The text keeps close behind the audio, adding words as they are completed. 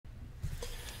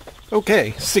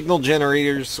Okay, signal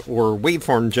generators or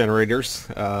waveform generators,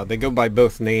 they go by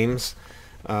both names,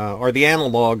 are the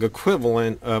analog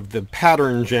equivalent of the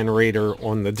pattern generator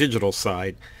on the digital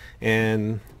side.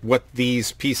 And what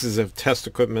these pieces of test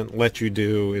equipment let you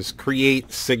do is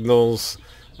create signals,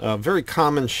 very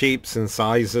common shapes and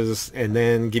sizes, and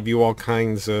then give you all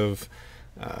kinds of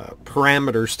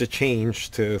parameters to change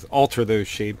to alter those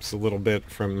shapes a little bit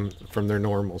from their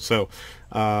normal. So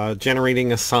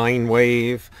generating a sine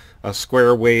wave, a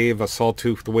square wave, a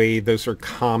sawtooth wave, those are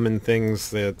common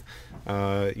things that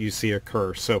you see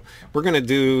occur. So we're going to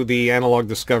do the Analog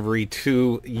Discovery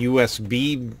 2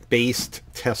 USB based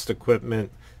test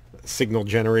equipment signal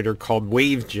generator called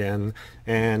Wavegen,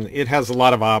 and it has a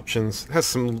lot of options, has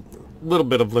some little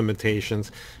bit of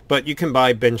limitations, but you can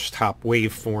buy benchtop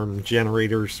waveform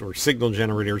generators or signal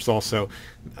generators also.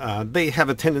 They have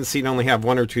a tendency to only have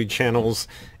one or two channels,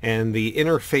 and the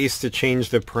interface to change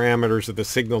the parameters of the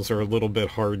signals are a little bit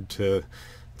hard to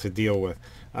deal with.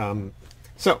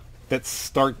 So let's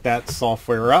start that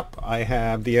software up. I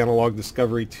have the Analog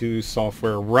Discovery 2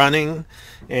 software running,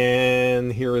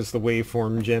 and here is the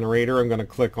waveform generator. I'm going to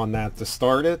click on that to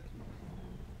start it.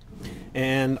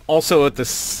 And also at the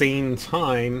same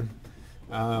time,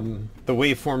 the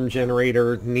waveform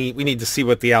generator, we need to see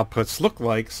what the outputs look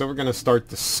like, so we're going to start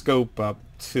the scope up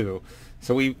too.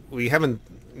 So we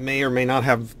may or may not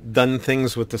have done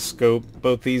things with the scope.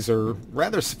 Both these are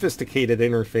rather sophisticated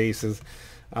interfaces.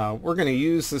 We're going to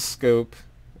use the scope,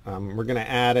 we're going to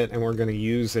add it, and we're going to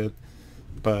use it,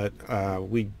 but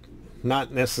we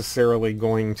not necessarily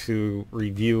going to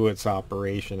review its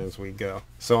operation as we go.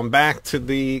 So I'm back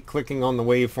to clicking on the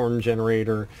waveform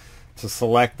generator to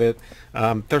select it.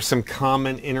 There's some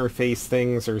common interface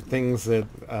things or things that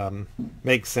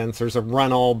make sense. There's a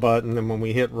run all button, and when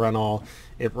we hit run all,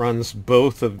 it runs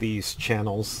both of these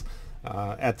channels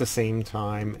at the same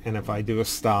time, and if I do a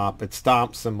stop, it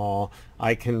stops them all.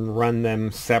 I can run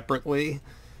them separately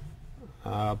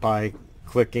by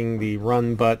clicking the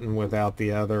run button without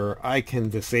the other. I can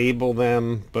disable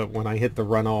them, but when I hit the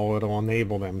run all, it'll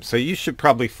enable them. So you should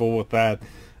probably fool with that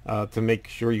to make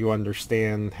sure you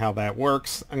understand how that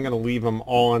works. I'm going to leave them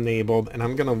all enabled, and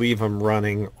I'm going to leave them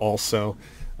running also.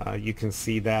 You can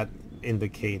see that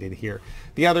indicated here.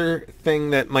 The other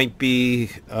thing that might be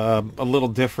a little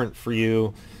different for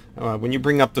you, when you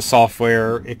bring up the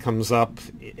software, it comes up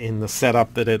in the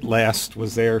setup that it last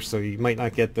was there, so you might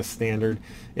not get the standard.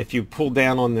 If you pull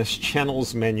down on this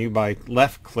channels menu by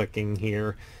left clicking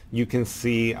here, you can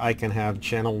see I can have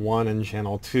channel 1 and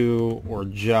channel 2 or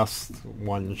just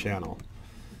one channel.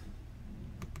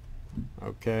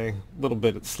 Okay, a little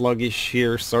bit sluggish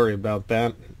here, sorry about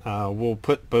that. We'll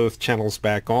put both channels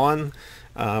back on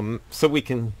so we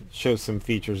can show some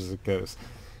features as it goes.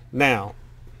 Now,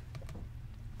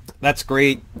 that's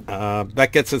great. That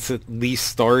gets us at least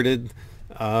started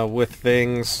with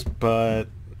things, but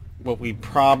what we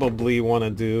probably want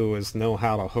to do is know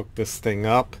how to hook this thing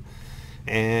up.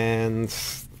 And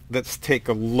let's take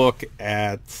a look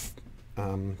at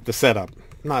the setup.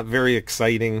 Not very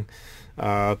exciting.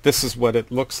 This is what it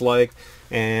looks like,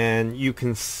 and you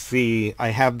can see I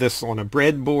have this on a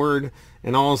breadboard,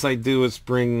 and all I do is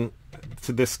bring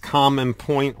to this common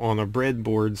point on a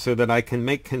breadboard so that I can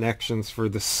make connections for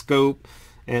the scope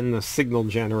and the signal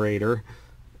generator,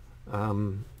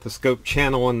 the scope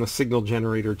channel and the signal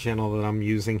generator channel that I'm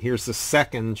using. Here's the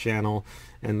second channel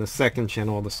and the second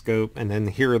channel of the scope, and then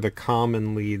here are the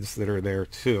common leads that are there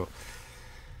too.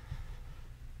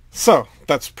 So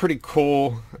that's pretty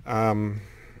cool.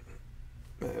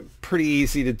 Pretty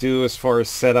easy to do as far as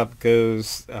setup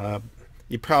goes.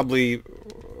 You probably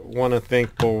want to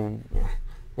think, well,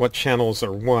 what channels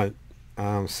are what?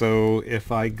 So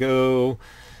if I go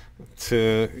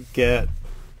to get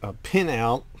a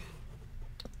pinout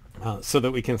so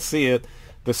that we can see it,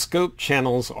 the scope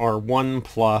channels are 1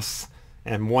 plus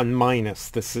and 1 minus.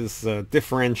 This is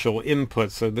differential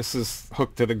input, so this is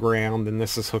hooked to the ground and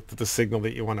this is hooked to the signal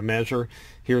that you want to measure.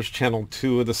 Here's channel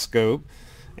 2 of the scope,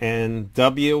 and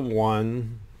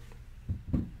W1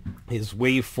 is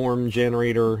waveform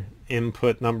generator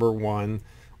input number 1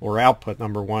 or output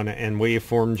number 1, and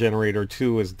waveform generator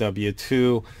 2 is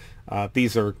W2.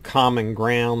 These are common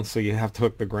ground, so you have to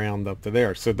hook the ground up to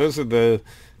there. So those are the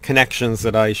connections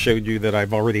that I showed you that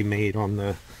I've already made on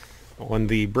the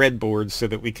breadboard so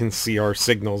that we can see our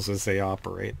signals as they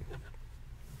operate.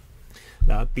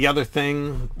 The other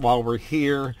thing, while we're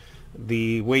here,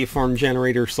 the waveform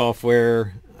generator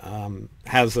software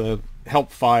has a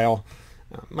help file.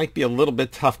 Might be a little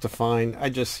bit tough to find. I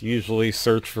just usually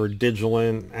search for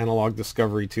Digilent Analog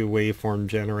Discovery 2 waveform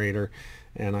generator,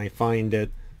 and I find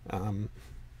it.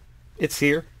 It's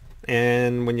here.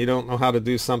 And when you don't know how to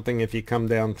do something, if you come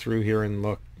down through here and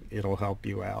look, it'll help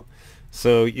you out.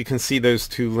 So you can see those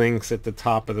two links at the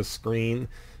top of the screen,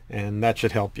 and that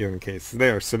should help you in case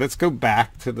there. So let's go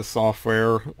back to the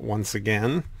software once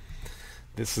again.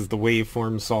 This is the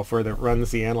Waveforms software that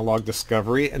runs the analog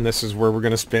discovery, and this is where we're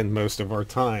going to spend most of our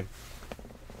time.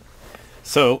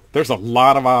 So there's a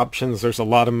lot of options, there's a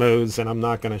lot of modes, and I'm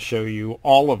not going to show you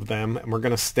all of them, and we're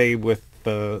going to stay with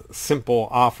the simple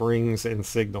offerings and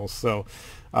signals. So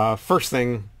first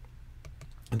thing,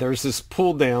 there's this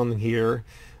pull down here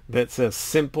that says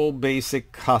simple,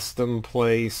 basic, custom,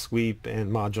 play, sweep,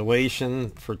 and modulation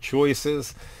for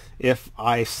choices. If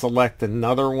I select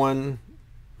another one,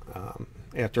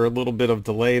 after a little bit of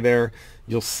delay there,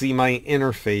 you'll see my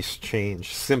interface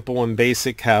change. Simple and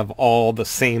basic have all the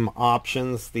same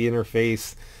options. The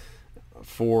interface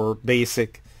for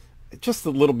basic, just a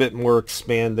little bit more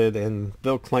expanded, and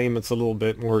they'll claim it's a little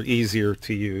bit more easier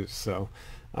to use. So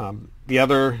the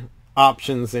other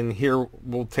options in here,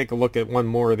 we'll take a look at one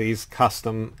more of these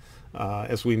custom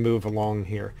as we move along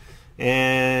here.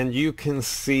 And you can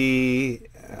see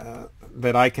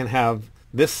that I can have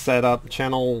this setup,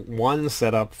 channel 1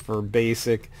 set up for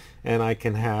basic, and I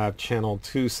can have channel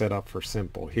 2 set up for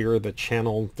simple. Here are the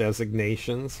channel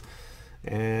designations,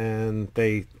 and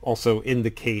they also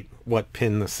indicate what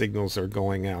pin the signals are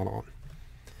going out on.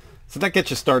 So that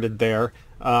gets you started there.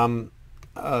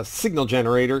 Signal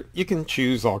generator, you can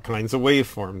choose all kinds of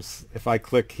waveforms. If I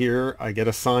click here, I get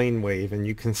a sine wave, and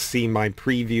you can see my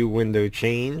preview window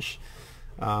change.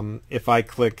 If I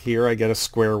click here, I get a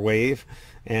square wave,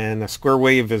 and a square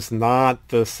wave is not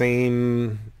the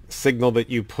same signal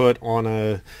that you put on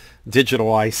a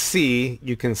digital IC.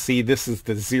 You can see this is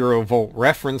the 0 volt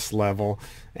reference level,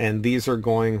 and these are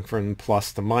going from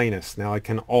plus to minus. Now I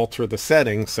can alter the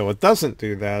settings so it doesn't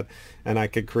do that, and I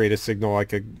could create a signal I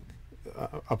could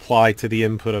apply to the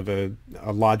input of a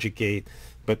logic gate,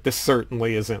 but this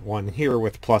certainly isn't one here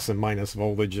with plus and minus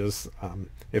voltages.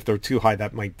 If they're too high,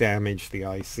 that might damage the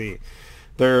IC.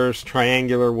 There's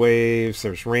triangular waves,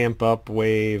 there's ramp up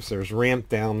waves, there's ramp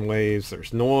down waves,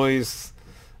 there's noise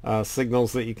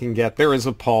signals that you can get. There is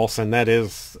a pulse, and that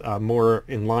is more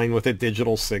in line with a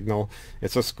digital signal.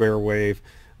 It's a square wave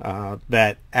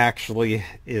that actually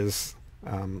is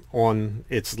on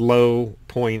its low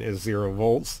point is 0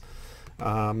 volts.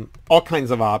 All kinds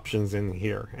of options in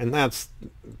here, and that's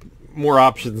more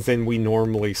options than we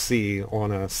normally see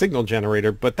on a signal generator,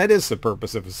 but that is the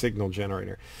purpose of a signal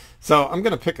generator. So I'm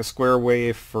going to pick a square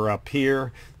wave for up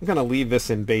here. I'm going to leave this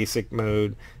in basic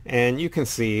mode, and you can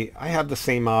see I have the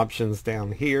same options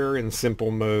down here. In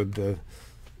simple mode, the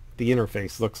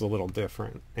interface looks a little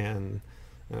different, and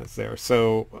it's there.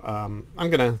 So I'm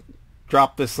going to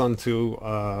drop this onto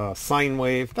a sine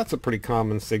wave. That's a pretty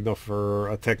common signal for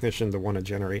a technician to want to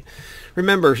generate.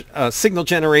 Remember, signal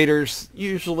generators,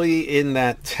 usually in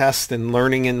that test and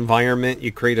learning environment,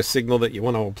 you create a signal that you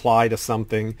want to apply to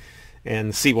something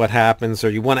and see what happens, or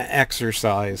you want to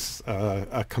exercise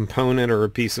a component or a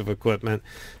piece of equipment,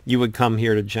 you would come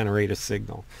here to generate a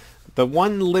signal. The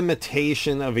one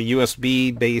limitation of a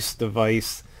USB based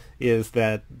device is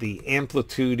that the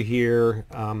amplitude here,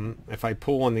 if I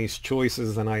pull on these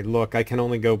choices and I look, I can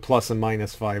only go plus and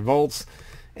minus 5 volts,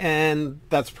 and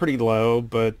that's pretty low,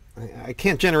 but I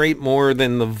can't generate more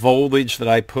than the voltage that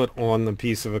I put on the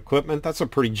piece of equipment. That's a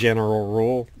pretty general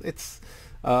rule. It's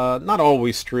not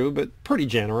always true, but pretty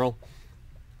general.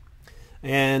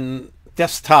 And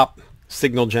desktop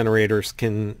signal generators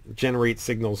can generate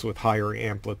signals with higher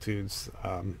amplitudes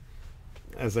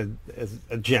as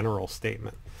a general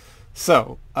statement.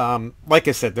 So, like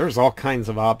I said, there's all kinds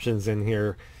of options in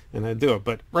here, and I do it.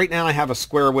 But right now I have a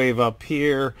square wave up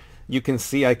here. You can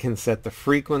see I can set the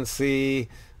frequency.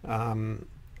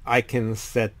 I can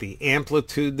set the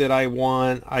amplitude that I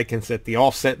want. I can set the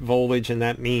offset voltage, and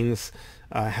that means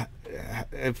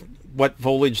what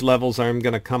voltage levels I'm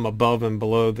going to come above and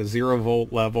below the 0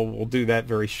 volt level. We'll do that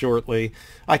very shortly.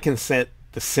 I can set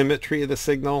the symmetry of the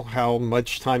signal, how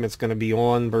much time it's going to be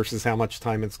on versus how much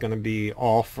time it's going to be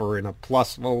off, or in a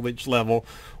plus voltage level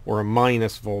or a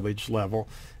minus voltage level.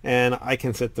 And I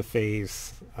can set the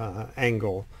phase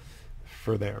angle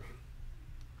for there.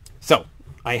 So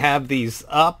I have these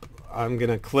up. I'm going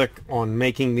to click on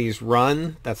making these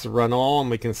run. That's a run all, and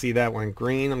we can see that went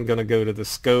green. I'm going to go to the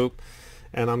scope,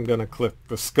 and I'm going to click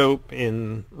the scope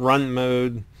in run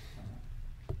mode.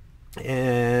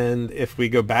 And if we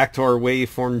go back to our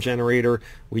waveform generator,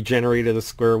 we generated a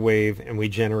square wave and we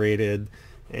generated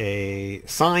a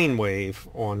sine wave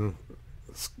on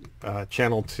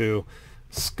channel 2.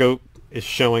 Scope is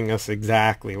showing us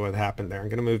exactly what happened there. I'm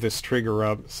going to move this trigger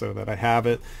up so that I have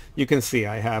it. You can see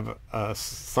I have a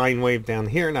sine wave down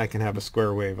here, and I can have a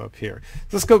square wave up here.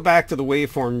 Let's go back to the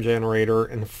waveform generator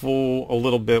and fool a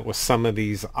little bit with some of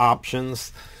these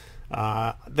options.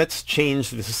 Let's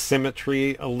change the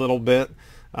symmetry a little bit.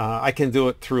 I can do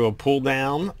it through a pull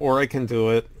down, or I can do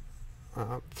it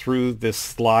through this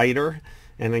slider,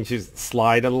 and then just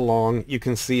slide it along. You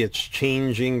can see it's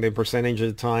changing the percentage of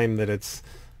the time that it's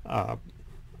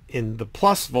in the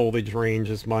plus voltage range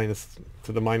is minus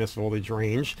to the minus voltage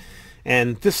range.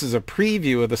 And this is a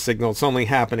preview of the signal. It's only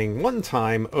happening one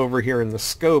time. Over here in the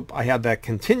scope, I have that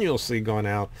continuously gone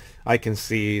out. I can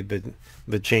see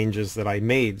the changes that I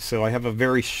made. So I have a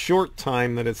very short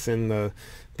time that it's in the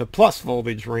plus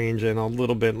voltage range, and a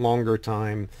little bit longer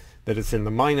time that it's in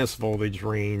the minus voltage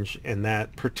range. And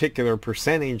that particular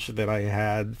percentage that I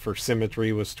had for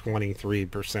symmetry was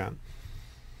 23%.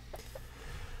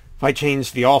 If I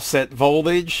change the offset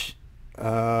voltage,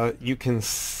 you can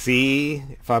see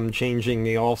if I'm changing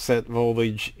the offset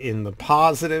voltage in the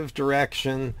positive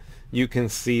direction, you can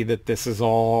see that this is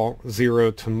all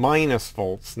 0 to minus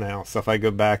volts now. So if I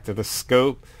go back to the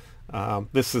scope,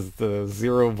 this is the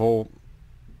 0 volt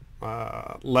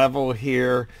level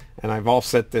here, and I've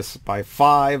offset this by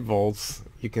 5 volts.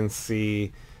 You can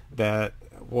see that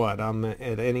I'm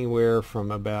at anywhere from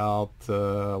about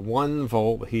 1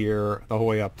 volt here the whole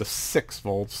way up to 6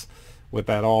 volts with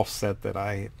that offset that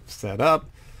I set up.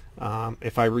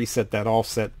 If I reset that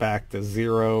offset back to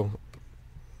 0,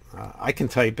 I can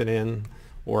type it in,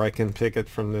 or I can pick it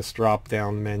from this drop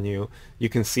down menu. You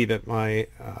can see that my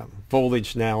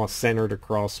voltage now is centered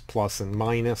across plus and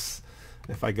minus.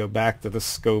 If I go back to the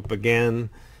scope again,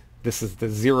 this is the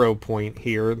 0 point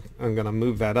here. I'm going to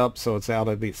move that up so it's out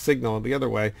of the signal the other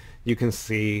way. You can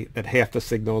see that half the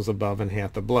signal is above and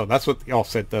half the below. That's what the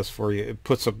offset does for you. It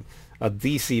puts a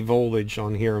DC voltage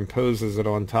on here, imposes it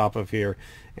on top of here,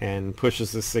 and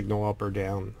pushes the signal up or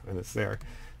down, and it's there.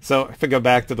 So if I go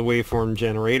back to the waveform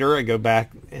generator, I go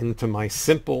back into my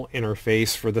simple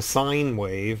interface for the sine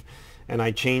wave, and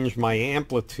I change my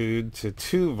amplitude to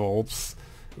 2 volts.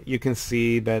 You can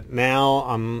see that now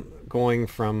I'm going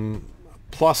from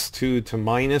 +2 to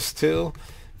 -2.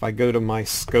 If I go to my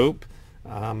scope,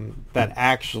 that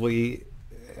actually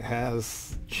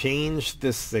has changed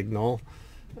this signal.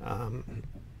 I'm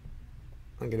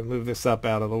going to move this up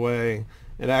out of the way.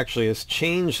 It actually has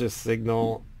changed this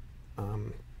signal,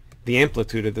 the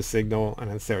amplitude of the signal, and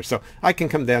it's there. So I can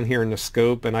come down here in the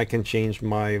scope, and I can change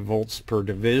my volts per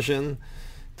division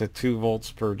to 2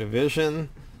 volts per division.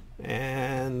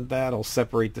 And that'll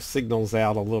separate the signals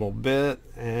out a little bit.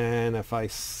 And if I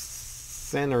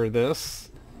center this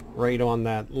right on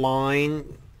that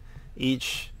line,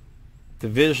 each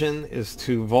division is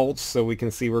 2 volts, so we can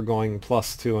see we're going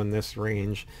 +2 in this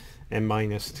range and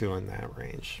 -2 in that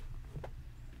range.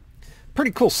 Pretty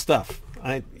cool stuff.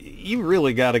 You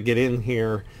really got to get in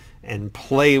here and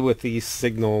play with these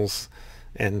signals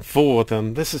and fool with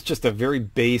them. This is just a very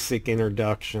basic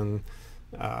introduction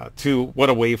to what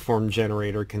a waveform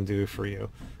generator can do for you.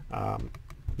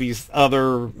 These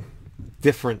other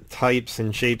different types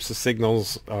and shapes of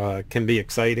signals can be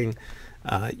exciting.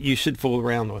 You should fool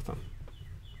around with them.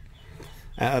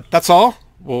 That's all.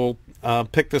 We'll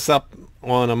pick this up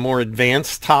on a more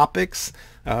advanced topics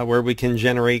where we can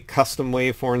generate custom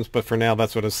waveforms, but for now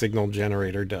that's what a signal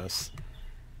generator does.